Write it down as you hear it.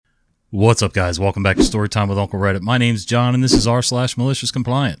What's up, guys? Welcome back to Storytime with Uncle Reddit. My name's John, and this is r/Malicious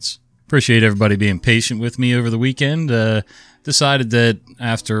Compliance. Appreciate everybody being patient with me over the weekend. Decided that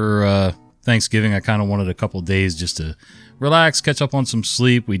after Thanksgiving, I kind of wanted a couple days just to relax, catch up on some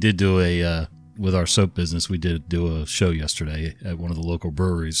sleep. We did do with our soap business, we did do a show yesterday at one of the local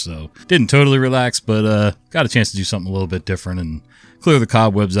breweries, so didn't totally relax, but got a chance to do something a little bit different and clear the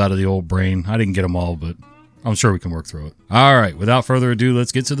cobwebs out of the old brain. I didn't get them all, but I'm sure we can work through it. All right, without further ado,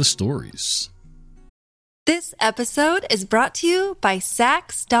 let's get to the stories. This episode is brought to you by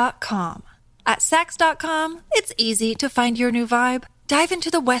Sax.com. At Sax.com, it's easy to find your new vibe. Dive into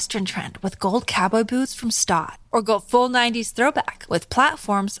the Western trend with gold cowboy boots from Stott, or go full 90s throwback with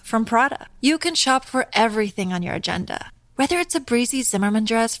platforms from Prada. You can shop for everything on your agenda, whether it's a breezy Zimmermann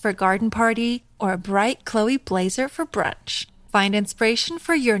dress for a garden party or a bright Chloe blazer for brunch. Find inspiration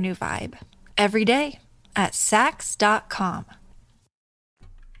for your new vibe every day at Sax.com.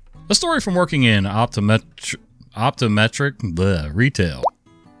 A story from working in optometric retail.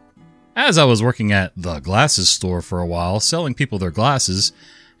 As I was working at the glasses store for a while, selling people their glasses,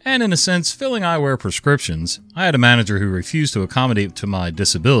 and in a sense, filling eyewear prescriptions, I had a manager who refused to accommodate to my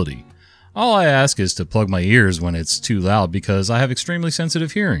disability. All I ask is to plug my ears when it's too loud because I have extremely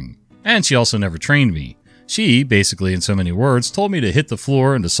sensitive hearing. And she also never trained me. She, basically in so many words, told me to hit the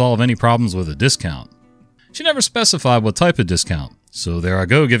floor and to solve any problems with a discount. She never specified what type of discount, so there I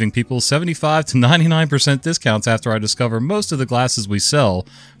go giving people 75 to 99% discounts after I discover most of the glasses we sell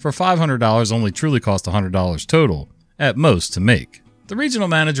for $500 only truly cost $100 total, at most, to make. The regional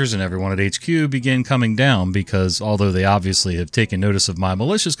managers and everyone at HQ begin coming down because, although they obviously have taken notice of my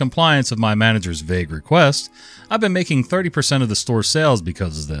malicious compliance of my manager's vague request, I've been making 30% of the store's sales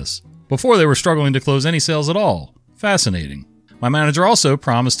because of this. Before they were struggling to close any sales at all. Fascinating. My manager also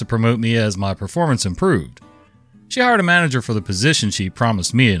promised to promote me as my performance improved. She hired a manager for the position she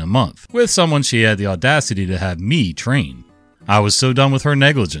promised me in a month, with someone she had the audacity to have me train. I was so done with her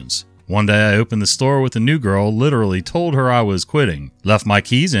negligence. One day I opened the store with a new girl, literally told her I was quitting, left my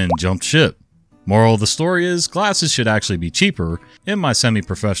keys and jumped ship. Moral of the story is, glasses should actually be cheaper, in my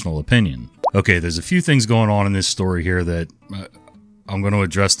semi-professional opinion. Okay, there's a few things going on in this story here that I'm going to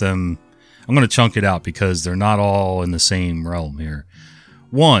address them. I'm going to chunk it out because they're not all in the same realm here.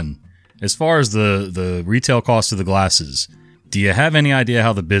 One, as far as the retail cost of the glasses, do you have any idea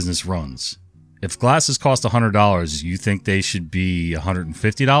how the business runs? If glasses cost $100, you think they should be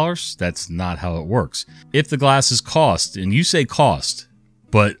 $150? That's not how it works. If the glasses cost, and you say cost,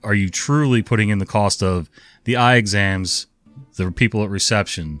 but are you truly putting in the cost of the eye exams, the people at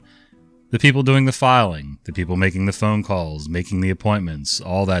reception, the people doing the filing, the people making the phone calls, making the appointments,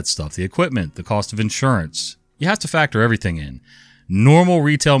 all that stuff, the equipment, the cost of insurance? You have to factor everything in. Normal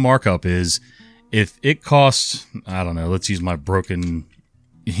retail markup is, if it costs, I don't know, let's use my broken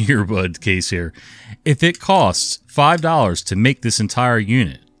earbud case here. If it costs $5 to make this entire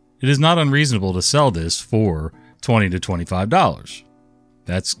unit, it is not unreasonable to sell this for $20 to $25.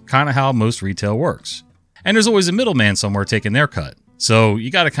 That's kind of how most retail works. And there's always a middleman somewhere taking their cut. So you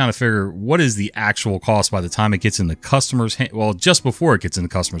got to kind of figure, what is the actual cost by the time it gets in the customer's hand? Well, just before it gets in the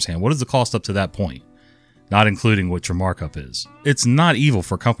customer's hand, what is the cost up to that point? Not including what your markup is. It's not evil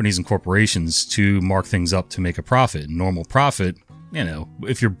for companies and corporations to mark things up to make a profit. Normal profit,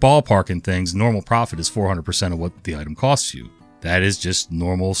 if you're ballparking things, normal profit is 400% of what the item costs you. That is just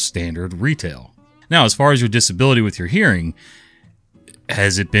normal standard retail. Now, as far as your disability with your hearing,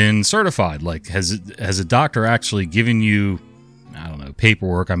 has it been certified? Like, has a doctor actually given you,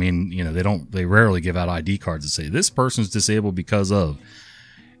 paperwork? I mean, they rarely give out ID cards that say this person's disabled because of.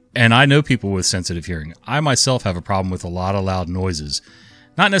 And I know people with sensitive hearing. I myself have a problem with a lot of loud noises.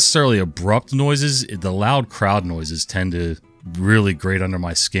 Not necessarily abrupt noises. The loud crowd noises tend to really grate under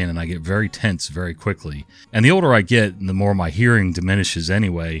my skin, and I get very tense very quickly. And the older I get, and the more my hearing diminishes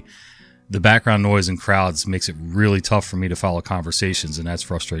anyway, the background noise in crowds makes it really tough for me to follow conversations, and that's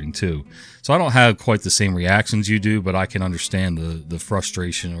frustrating too. So I don't have quite the same reactions you do, but I can understand the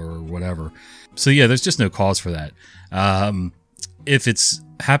frustration or whatever. So yeah, there's just no cause for that. If it's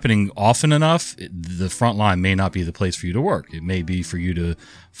happening often enough, the front line may not be the place for you to work. It may be for you to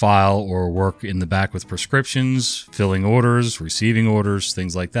file or work in the back with prescriptions, filling orders, receiving orders,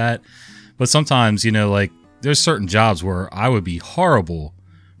 things like that. But sometimes, there's certain jobs where I would be horrible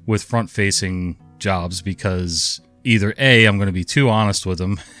with front-facing jobs because either A, I'm going to be too honest with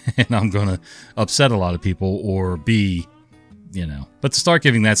them and I'm going to upset a lot of people, or B, But to start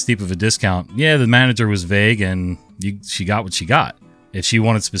giving that steep of a discount, yeah, the manager was vague and she got what she got. If she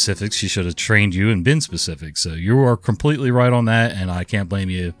wanted specifics, she should have trained you and been specific. So you are completely right on that, and I can't blame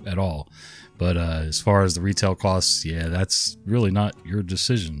you at all. But as far as the retail costs, yeah, that's really not your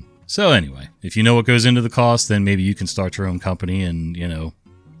decision. So anyway, if you know what goes into the cost, then maybe you can start your own company and,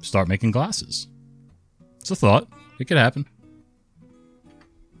 start making glasses. It's a thought. It could happen.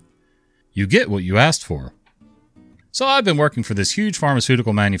 You get what you asked for. So I've been working for this huge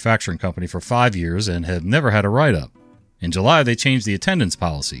pharmaceutical manufacturing company for 5 years and have never had a write-up. In July, they changed the attendance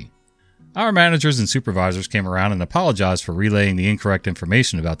policy. Our managers and supervisors came around and apologized for relaying the incorrect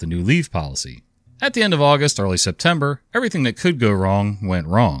information about the new leave policy. At the end of August, early September, everything that could go wrong went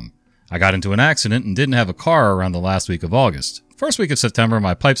wrong. I got into an accident and didn't have a car around the last week of August. First week of September,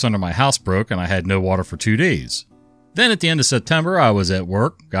 my pipes under my house broke and I had no water for 2 days. Then at the end of September, I was at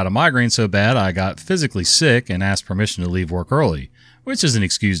work, got a migraine so bad I got physically sick and asked permission to leave work early, which is an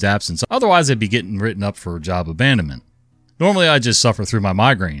excused absence. Otherwise, I'd be getting written up for job abandonment. Normally, I just suffer through my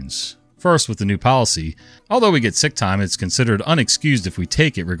migraines. First, with the new policy, although we get sick time, it's considered unexcused if we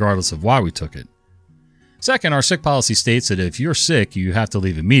take it regardless of why we took it. Second, our sick policy states that if you're sick, you have to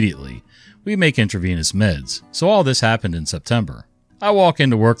leave immediately. We make intravenous meds. So all this happened in September. I walk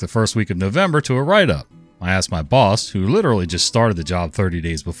into work the first week of November to a write-up. I asked my boss, who literally just started the job 30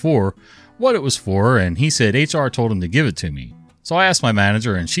 days before, what it was for, and he said HR told him to give it to me. So I asked my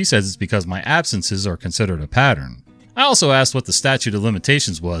manager, and she says it's because my absences are considered a pattern. I also asked what the statute of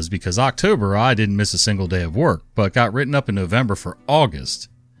limitations was because October I didn't miss a single day of work, but got written up in November for August.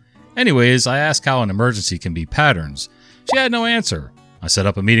 Anyways, I asked how an emergency can be patterns. She had no answer. I set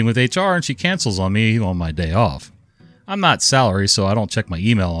up a meeting with HR and she cancels on me on my day off. I'm not salary, so I don't check my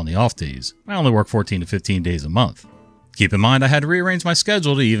email on the off days. I only work 14 to 15 days a month. Keep in mind I had to rearrange my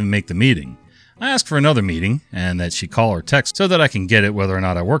schedule to even make the meeting. I asked for another meeting and that she call or text so that I can get it whether or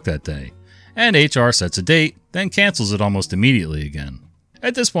not I work that day. And HR sets a date, then cancels it almost immediately again.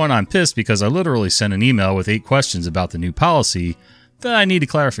 At this point, I'm pissed because I literally sent an email with 8 questions about the new policy that I needed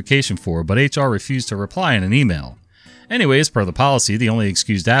clarification for, but HR refused to reply in an email. Anyways, per the policy, the only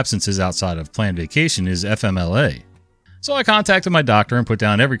excused absences outside of planned vacation is FMLA. So I contacted my doctor and put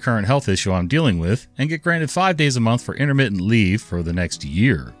down every current health issue I'm dealing with and get granted 5 days a month for intermittent leave for the next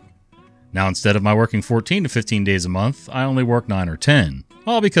year. Now instead of my working 14 to 15 days a month, I only work 9 or 10,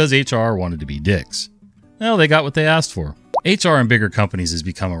 all because HR wanted to be dicks. Well, they got what they asked for. HR in bigger companies has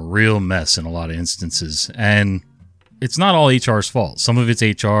become a real mess in a lot of instances, and it's not all HR's fault. Some of it's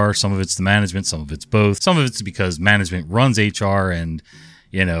HR, some of it's the management, some of it's both. Some of it's because management runs HR and,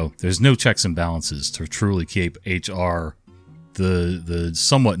 there's no checks and balances to truly keep HR the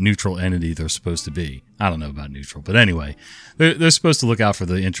somewhat neutral entity they're supposed to be. I don't know about neutral, but anyway, they're supposed to look out for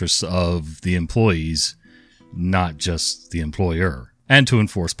the interests of the employees, not just the employer, and to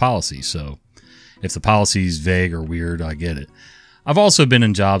enforce policy. So if the policy's vague or weird, I get it. I've also been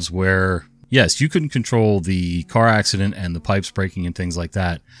in jobs where, yes, you couldn't control the car accident and the pipes breaking and things like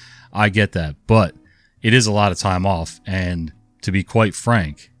that. I get that, but it is a lot of time off. And to be quite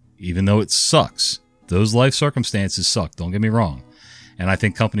frank, even though it sucks, those life circumstances suck. Don't get me wrong. And I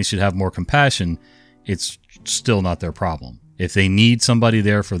think companies should have more compassion. It's still not their problem. If they need somebody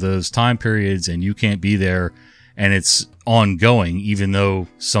there for those time periods and you can't be there and it's ongoing, even though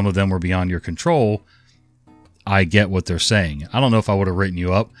some of them were beyond your control, I get what they're saying. I don't know if I would have written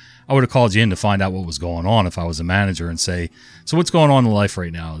you up. I would have called you in to find out what was going on if I was a manager and say, so what's going on in life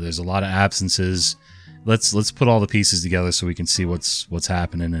right now? There's a lot of absences. Let's put all the pieces together so we can see what's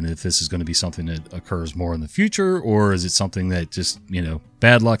happening and if this is going to be something that occurs more in the future, or is it something that just,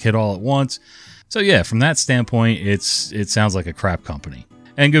 bad luck hit all at once. So yeah, from that standpoint, it sounds like a crap company.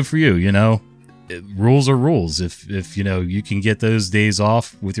 And good for you, rules are rules. If you can get those days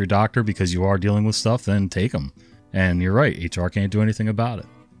off with your doctor because you are dealing with stuff, then take them. And you're right, HR can't do anything about it.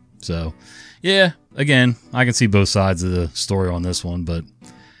 So, yeah, again, I can see both sides of the story on this one, but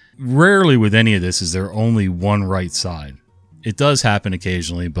rarely with any of this is there only one right side. It does happen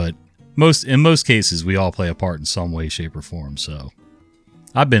occasionally, but in most cases, we all play a part in some way, shape, or form. So,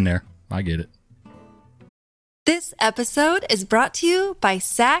 I've been there. I get it. This episode is brought to you by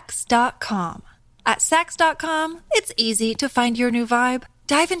Sax.com. At Sax.com, it's easy to find your new vibe.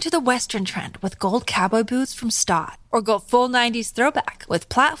 Dive into the Western trend with gold cowboy boots from Stott, or go full 90s throwback with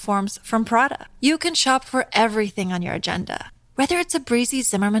platforms from Prada. You can shop for everything on your agenda, whether it's a breezy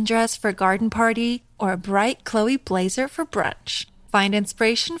Zimmermann dress for a garden party or a bright Chloe blazer for brunch. Find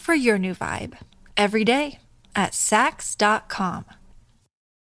inspiration for your new vibe every day at Sax.com.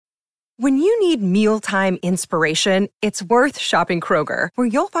 When you need mealtime inspiration, it's worth shopping Kroger, where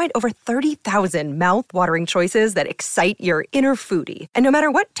you'll find over 30,000 mouth-watering choices that excite your inner foodie. And no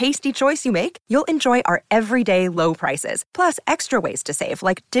matter what tasty choice you make, you'll enjoy our everyday low prices, plus extra ways to save,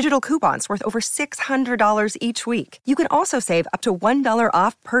 like digital coupons worth over $600 each week. You can also save up to $1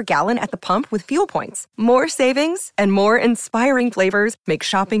 off per gallon at the pump with fuel points. More savings and more inspiring flavors make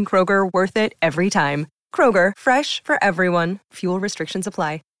shopping Kroger worth it every time. Kroger, fresh for everyone. Fuel restrictions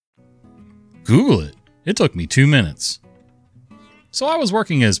apply. Google it. It took me 2 minutes. So I was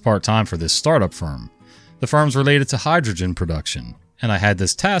working as part-time for this startup firm. The firm's related to hydrogen production, and I had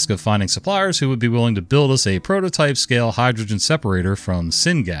this task of finding suppliers who would be willing to build us a prototype-scale hydrogen separator from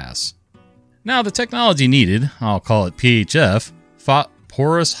syngas. Now, the technology needed, I'll call it PHF,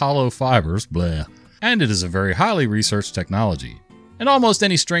 porous hollow fibers, blah, and it is a very highly researched technology. And almost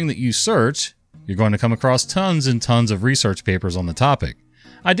any string that you search, you're going to come across tons and tons of research papers on the topic.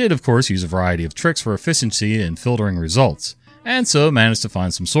 I did, of course, use a variety of tricks for efficiency in filtering results, and so managed to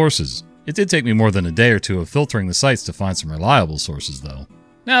find some sources. It did take me more than a day or two of filtering the sites to find some reliable sources, though.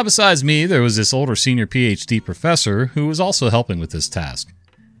 Now, besides me, there was this older senior PhD professor who was also helping with this task.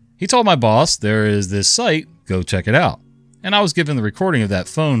 He told my boss, there is this site, go check it out. And I was given the recording of that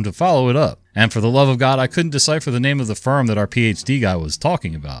phone to follow it up. And for the love of God, I couldn't decipher the name of the firm that our PhD guy was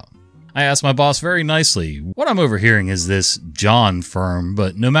talking about. I asked my boss very nicely, what I'm overhearing is this John firm,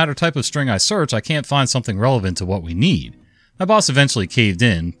 but no matter type of string I search, I can't find something relevant to what we need. My boss eventually caved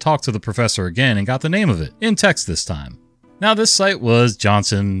in, talked to the professor again, and got the name of it, in text this time. Now this site was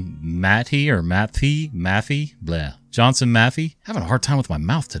Johnson Matthey, Johnson Matthey. Having a hard time with my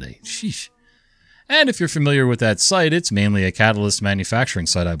mouth today, sheesh. And if you're familiar with that site, it's mainly a catalyst manufacturing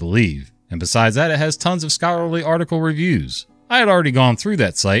site, I believe. And besides that, it has tons of scholarly article reviews. I had already gone through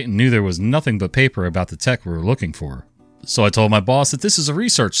that site and knew there was nothing but paper about the tech we were looking for. So I told my boss that this is a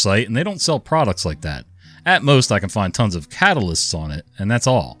research site and they don't sell products like that. At most, I can find tons of catalysts on it, and that's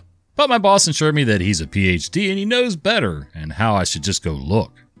all. But my boss assured me that he's a PhD and he knows better, and how I should just go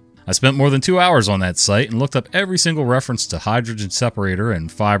look. I spent more than 2 hours on that site and looked up every single reference to hydrogen separator and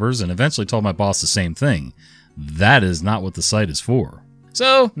fibers, and eventually told my boss the same thing. That is not what the site is for.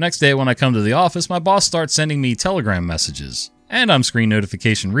 So, next day when I come to the office, my boss starts sending me Telegram messages. And I'm screen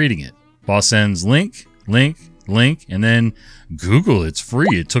notification reading it. Boss sends link, and then Google, it's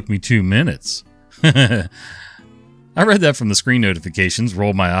free, it took me 2 minutes. I read that from the screen notifications,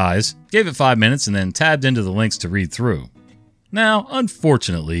 rolled my eyes, gave it 5 minutes, and then tabbed into the links to read through. Now,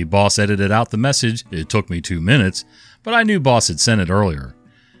 unfortunately, boss edited out the message, it took me 2 minutes, but I knew boss had sent it earlier.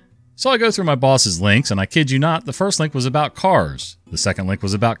 So I go through my boss's links, and I kid you not, the first link was about cars, the second link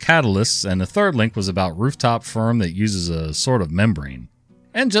was about catalysts, and the third link was about rooftop firm that uses a sort of membrane.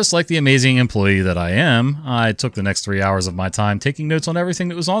 And just like the amazing employee that I am, I took the next 3 hours of my time taking notes on everything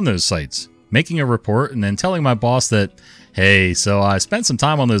that was on those sites, making a report, and then telling my boss that, hey, so I spent some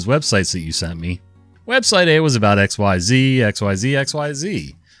time on those websites that you sent me. Website A was about XYZ, XYZ,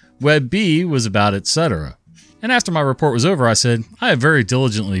 XYZ. Web B was about etc. And after my report was over, I said, I have very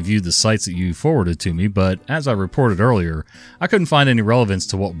diligently viewed the sites that you forwarded to me, but as I reported earlier, I couldn't find any relevance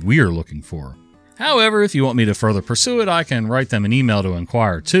to what we're looking for. However, if you want me to further pursue it, I can write them an email to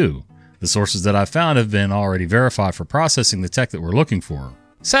inquire too. The sources that I've found have been already verified for processing the tech that we're looking for.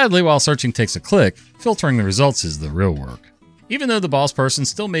 Sadly, while searching takes a click, filtering the results is the real work. Even though the boss person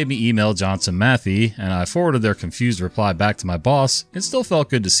still made me email Johnson Matthey, and I forwarded their confused reply back to my boss, it still felt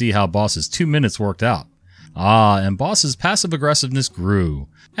good to see how boss's 2 minutes worked out. And boss's passive aggressiveness grew,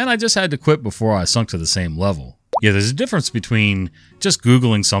 and I just had to quit before I sunk to the same level. Yeah, there's a difference between just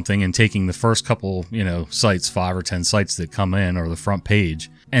Googling something and taking the first couple, sites, 5 or 10 sites that come in, or the front page,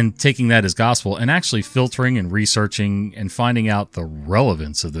 and taking that as gospel, and actually filtering and researching and finding out the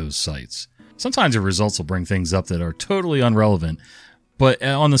relevance of those sites. Sometimes your results will bring things up that are totally irrelevant, but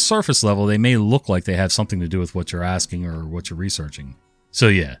on the surface level, they may look like they have something to do with what you're asking or what you're researching. So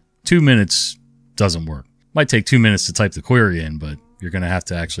yeah, 2 minutes doesn't work. Might take 2 minutes to type the query in, but you're going to have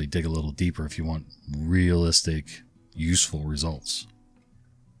to actually dig a little deeper if you want realistic, useful results.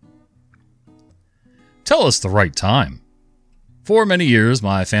 Tell us the right time. For many years,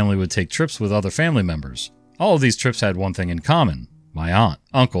 my family would take trips with other family members. All of these trips had one thing in common. My aunt,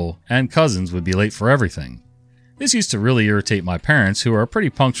 uncle, and cousins would be late for everything. This used to really irritate my parents, who are pretty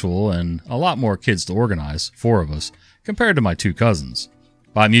punctual and a lot more kids to organize, 4 of us, compared to my 2 cousins.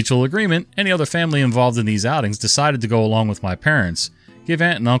 By mutual agreement, any other family involved in these outings decided to go along with my parents, give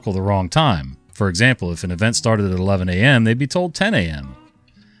aunt and uncle the wrong time. For example, if an event started at 11 a.m., they'd be told 10 a.m.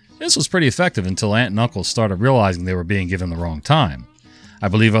 This was pretty effective until aunt and uncle started realizing they were being given the wrong time. I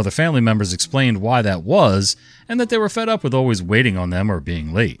believe other family members explained why that was, and that they were fed up with always waiting on them or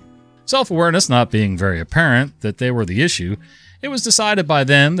being late. Self-awareness not being very apparent that they were the issue, it was decided by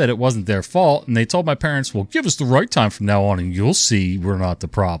them that it wasn't their fault, and they told my parents, well, give us the right time from now on and you'll see we're not the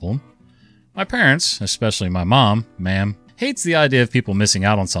problem. My parents, especially my mom, ma'am, hates the idea of people missing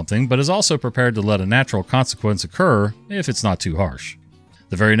out on something, but is also prepared to let a natural consequence occur if it's not too harsh.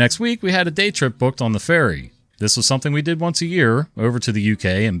 The very next week, we had a day trip booked on the ferry. This was something we did once a year, over to the UK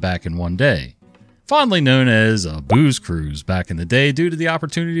and back in one day. Fondly known as a booze cruise back in the day due to the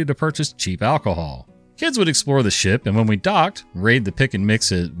opportunity to purchase cheap alcohol. Kids would explore the ship, and when we docked, raid the pick and mix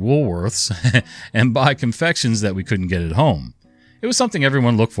at Woolworths and buy confections that we couldn't get at home. It was something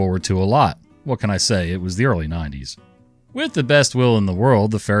everyone looked forward to a lot. What can I say? It was the early 90s. With the best will in the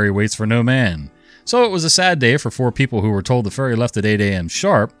world, the ferry waits for no man. So it was a sad day for 4 people who were told the ferry left at 8 a.m.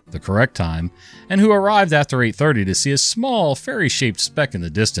 sharp, the correct time, and who arrived after 8:30 to see a small ferry-shaped speck in the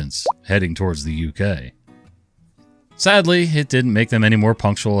distance, heading towards the UK. Sadly, it didn't make them any more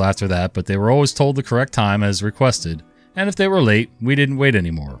punctual after that, but they were always told the correct time as requested, and if they were late, we didn't wait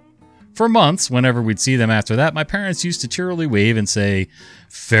anymore. For months, whenever we'd see them after that, my parents used to cheerily wave and say,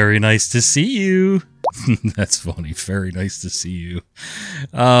 "Very nice to see you." That's funny. Very nice to see you.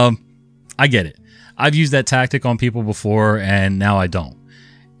 I get it. I've used that tactic on people before, and now I don't.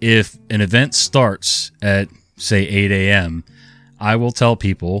 If an event starts at, say, 8 a.m., I will tell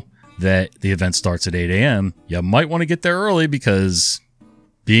people that the event starts at 8 a.m. You might want to get there early because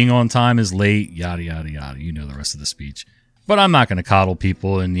being on time is late, yada, yada, yada. You know the rest of the speech. But I'm not going to coddle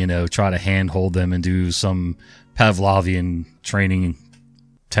people and, try to handhold them and do some Pavlovian training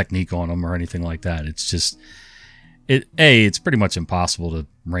technique on them or anything like that. It's just, it's pretty much impossible to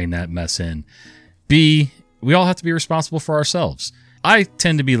rein that mess in. B, we all have to be responsible for ourselves. I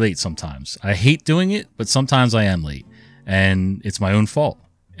tend to be late sometimes. I hate doing it, but sometimes I am late. And it's my own fault.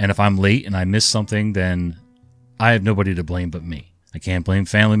 And if I'm late and I miss something, then I have nobody to blame but me. I can't blame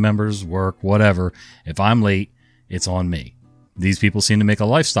family members, work, whatever. If I'm late, it's on me. These people seem to make a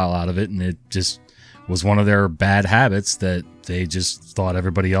lifestyle out of it, and it just was one of their bad habits that they just thought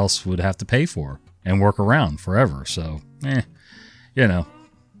everybody else would have to pay for and work around forever. So,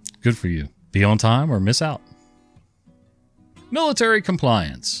 good for you. Be on time or miss out. Military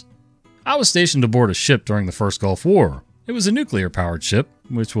compliance. I was stationed aboard a ship during the first Gulf War. It was a nuclear-powered ship,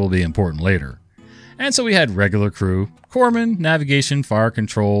 which will be important later. And so we had regular crew, corpsmen, navigation, fire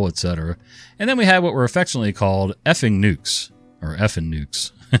control, etc. And then we had what were affectionately called effing nukes, or effing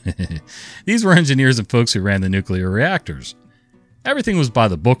nukes. These were engineers and folks who ran the nuclear reactors. Everything was by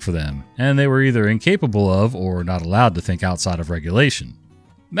the book for them, and they were either incapable of or not allowed to think outside of regulation.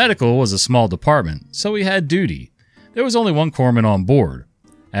 Medical was a small department, so we had duty. There was only one corpsman on board.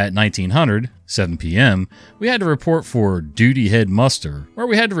 At 1900, 7 p.m., we had to report for duty head muster, where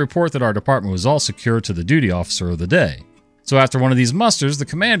we had to report that our department was all secure to the duty officer of the day. So after one of these musters, the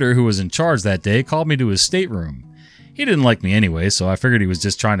commander who was in charge that day called me to his stateroom. He didn't like me anyway, so I figured he was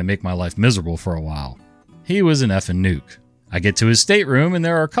just trying to make my life miserable for a while. He was an effing nuke. I get to his stateroom, and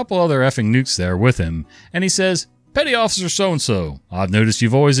there are a couple other effing nukes there with him, and he says, "Petty Officer so-and-so, I've noticed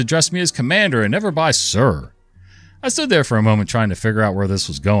you've always addressed me as commander and never by sir." I stood there for a moment trying to figure out where this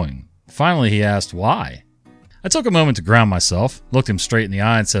was going. Finally, he asked why. I took a moment to ground myself, looked him straight in the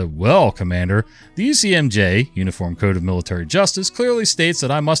eye and said, "Well, Commander, the UCMJ, Uniform Code of Military Justice, clearly states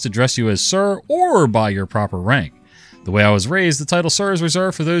that I must address you as sir or by your proper rank. The way I was raised, the title sir is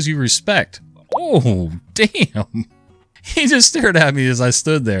reserved for those you respect." Oh, damn. He just stared at me as I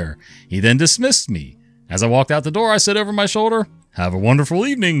stood there. He then dismissed me. As I walked out the door, I said over my shoulder, "Have a wonderful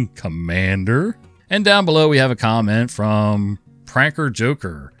evening, Commander." And down below we have a comment from Pranker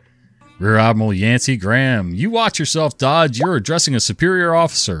Joker. "Rear Admiral Yancey Graham, you watch yourself, Dodge. You're addressing a superior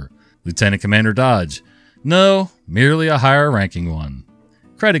officer. Lieutenant Commander Dodge. No, merely a higher ranking one."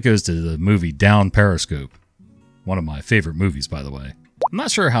 Credit goes to the movie Down Periscope. One of my favorite movies, by the way. I'm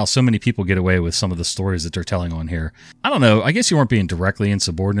not sure how so many people get away with some of the stories that they're telling on here. I don't know. I guess you weren't being directly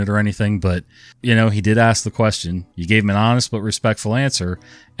insubordinate or anything, but, he did ask the question. You gave him an honest but respectful answer,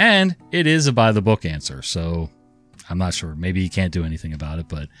 and it is a by-the-book answer, so I'm not sure. Maybe you can't do anything about it,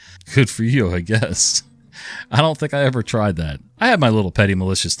 but good for you, I guess. I don't think I ever tried that. I had my little petty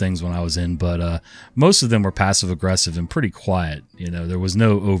malicious things when I was in, but most of them were passive-aggressive and pretty quiet. There was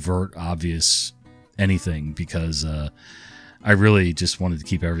no overt, obvious anything because I really just wanted to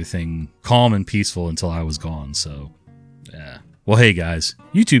keep everything calm and peaceful until I was gone, so yeah. Well, hey guys,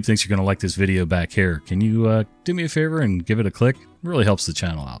 YouTube thinks you're going to like this video back here. Can you do me a favor and give it a click? It really helps the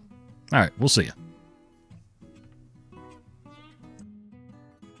channel out. All right, we'll see you.